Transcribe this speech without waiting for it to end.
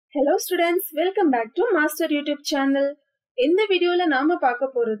Hello students, welcome back to Maazter YouTube channel. In this video, we will talk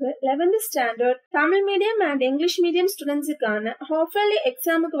about 11th standard Tamil medium and English medium students half-yearly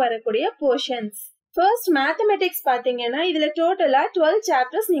exam portions. First, mathematics பாத்தீங்கன்னா இதுல டோட்டலா 12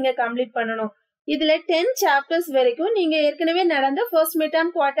 chapters நீங்க complete பண்ணனும். இதுல 10 chapters வரைக்கும் நீங்க ஏற்கனவே நடந்த first midterm,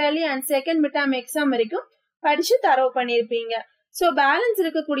 quarterly and second midterm exam வரைக்கும் படிச்சு தரவு பண்ணிருப்பீங்க. So balance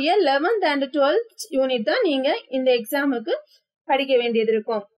இருக்கக்கூடிய 11th and 12th unit தான் நீங்க இந்த எக்ஸாமுக்கு படிக்க வேண்டியது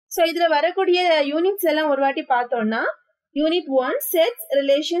இருக்கும். So இதுல வரக்கூடிய யூனிட்ஸ் எல்லாம் ஒரு வாட்டி பார்த்தோம்னா Unit 1 Sets,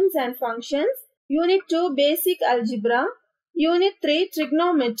 Relations and Functions, Unit 2 Basic Algebra, Unit 3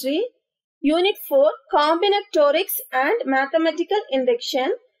 Trigonometry, Unit 4 Combinatorics and Mathematical Induction,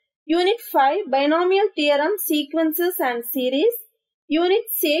 Unit 5 Binomial Theorem, Sequences and Series, Unit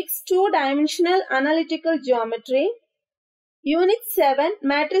 6 Two-Dimensional Analytical Geometry, Unit 7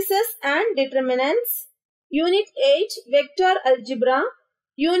 Matrices and Determinants, Unit 8 Vector Algebra,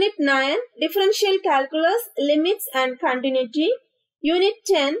 Unit 9 Differential Calculus, Limits and Continuity, Unit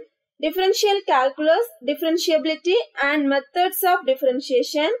 10 Differential Calculus, Differentiability and Methods of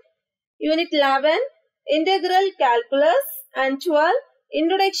Differentiation, Unit 11 Integral Calculus and 12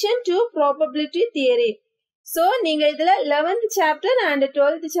 Introduction to Probability Theory. So நீங்க இதுல 11th chapter and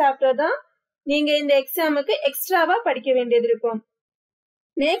 12th chapter தான் நீங்க இந்த எக்ஸாமுக்கு எக்ஸ்ட்ராவா படிக்க வேண்டியது இருக்கும்.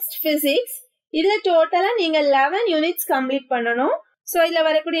 Next Physics. இதுல டோட்டலா நீங்க 11 units கம்ப்ளீட் பண்ணனும். So இதுல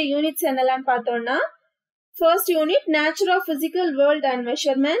வரக்கூடிய யூனிட்ஸ் என்னலாம் பார்த்தோம்னா first unit Nature of Physical World and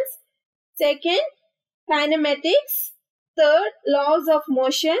Measurements, second Kinematics, third Laws of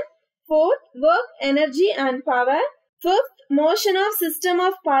Motion, fourth Work, Energy and Power, fifth Motion of System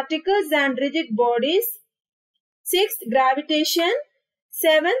of Particles and Rigid Bodies, sixth Gravitation,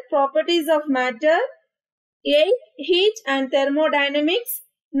 seventh Properties of Matter, eighth Heat and Thermodynamics,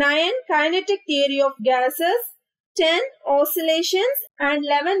 9 Kinetic Theory of Gases, 10 Oscillations and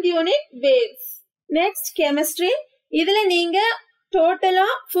 11th unit Waves. Next Chemistry. இதுல நீங்க டோட்டலா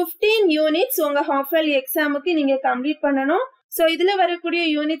 15 units உங்க half yearly எக்ஸாமுக்கு நீங்க complete பண்ணனும். So இதுல வரக்கூடிய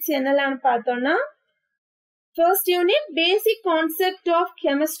units என்னலாம் பார்த்தோம்னா first unit Basic Concept of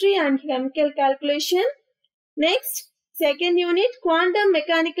Chemistry and Chemical Calculation. Next second unit Quantum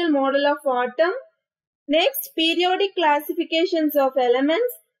Mechanical Model of Atom. Next Periodic Classifications of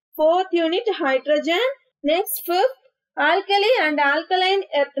Elements. Fourth unit Hydrogen. Next fifth Alkali and Alkaline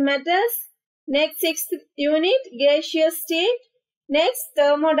Earth Metals. Next sixth unit Gaseous State. Next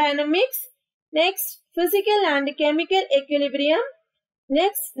Thermodynamics. Next Physical and Chemical Equilibrium.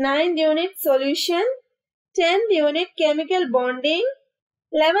 Next 9th unit Solution. 10th unit Chemical Bonding.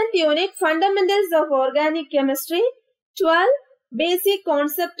 11th unit Fundamentals of Organic Chemistry. 12 Basic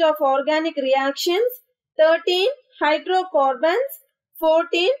Concept of Organic Reactions. 13 Hydrocarbons.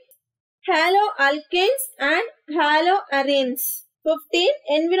 14 Haloalkanes and haloarenes. 15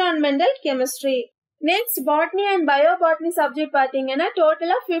 Environmental Chemistry. Next Botany and Biobotany subject பாத்தீங்கன்னா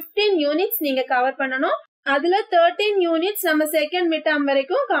டோட்டலா 15 units நீங்க cover பண்ணனும். அதுல 13 units நம்ம second midterm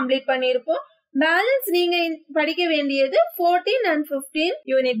வரைக்கும் complete பண்ணிருப்போம். Balance நீங்க படிக்க வேண்டியது 14 and 15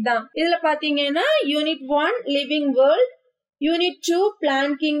 யூனிட் தான். இதுல பாத்தீங்கன்னா Unit 1 Living World, Unit 2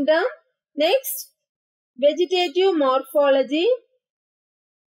 Plant Kingdom, next Vegetative Morphology,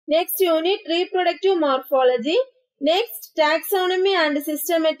 next unit Reproductive Morphology, next Taxonomy and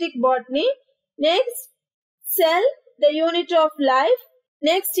Systematic Botany, next Cell, the unit of life,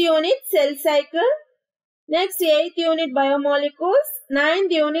 next unit Cell Cycle, next 8th unit Biomolecules,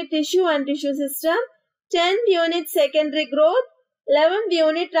 9th unit Tissue and Tissue System, 10th unit Secondary Growth, 11th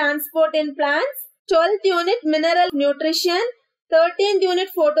unit Transport in Plants, 12th unit Mineral Nutrition, 13th unit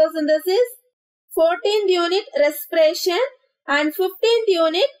Photosynthesis, 14th unit Respiration and 15th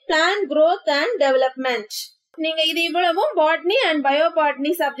unit Plant Growth and Development. நீங்க இது இவ்வளவும் Botany and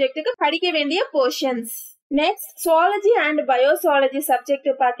Biobotany சப்ஜெக்ட்டுக்கு படிக்க வேண்டிய portions. Next Zoology and Biozoology subject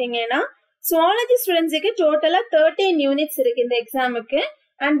பாத்தீங்கன்னா Zoology ஸ்டூடண்ட்ஸ்க்கு டோட்டலா 13 units இருக்கு இந்த எக்ஸாமுக்கு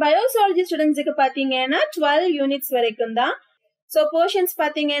and Biozoology ஸ்டூடண்ட்ஸ்க்கு பாத்தீங்கன்னா 12 units வரைக்கும் தான். So portions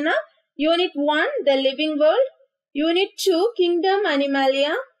பாத்தீங்கன்னா Unit 1 The Living World, Unit 2 Kingdom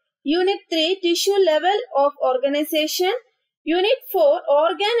Animalia, Unit 3 Tissue Level of Organization, Unit 4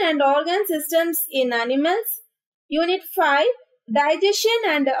 Organ and Organ Systems in Animals, Unit 5 Digestion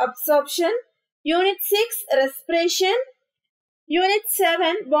and Absorption, Unit 6 Respiration, Unit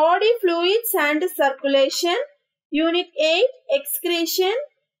 7 Body Fluids and Circulation, Unit 8 Excretion,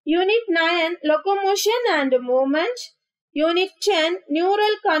 Unit 9 Locomotion and Movement, Unit 10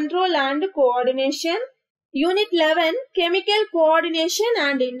 Neural Control and Coordination, Unit 11 Chemical Coordination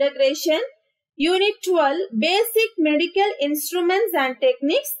and Integration, Unit 12 Basic Medical Instruments and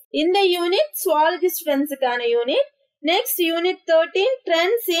Techniques. இந்த unit Zoology ஸ்டூடண்ட்ஸ்க்கான unit. Next, Unit 13,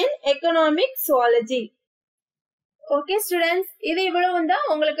 Trends in Economic Zoology. Okay students, இது இவ்வளவு தான்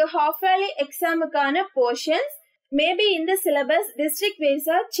உங்களுக்கு half yearly எக்ஸாமுக்கான portions. Maybe இந்த syllabus district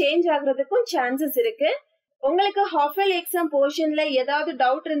வைஸா change ஆகிறதுக்கும் chances இருக்கு. உங்களுக்கு half yearly exam போர்ஷன்ல ஏதாவது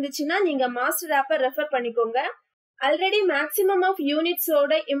டவுட் இருந்துச்சுன்னா நீங்க மாஸ்டர் ஆப்பை ரெஃபர் பண்ணிக்கோங்க. Already maximum of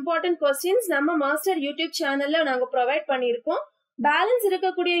யூனிட்ஸோட important questions நம்ம மாஸ்டர் யூடியூப் சேனல்ல நாங்க ப்ரொவைட் பண்ணியிருக்கோம். பேலன்ஸ்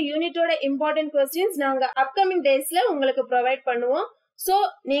இருக்கக்கூடிய யூனிட்டோட இம்பார்ட்டன்ட் கொஸ்டின்ஸ் நாங்க அப்கமிங் டேஸ்ல உங்களுக்கு ப்ரொவைட் பண்ணுவோம். சோ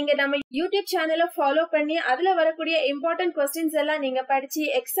நீங்க நம்ம யூடியூப் சேனலை ஃபாலோ பண்ணி அதுல வரக்கூடிய இம்பார்ட்டன்ட் கொஸ்டின்ஸ் எல்லாம் நீங்க படிச்சு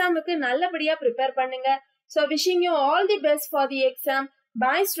எக்ஸாமுக்கு நல்லபடியா ப்ரிப்பேர் பண்ணுங்க. So wishing you all the best for the exam.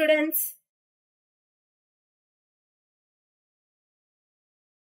 Bye students.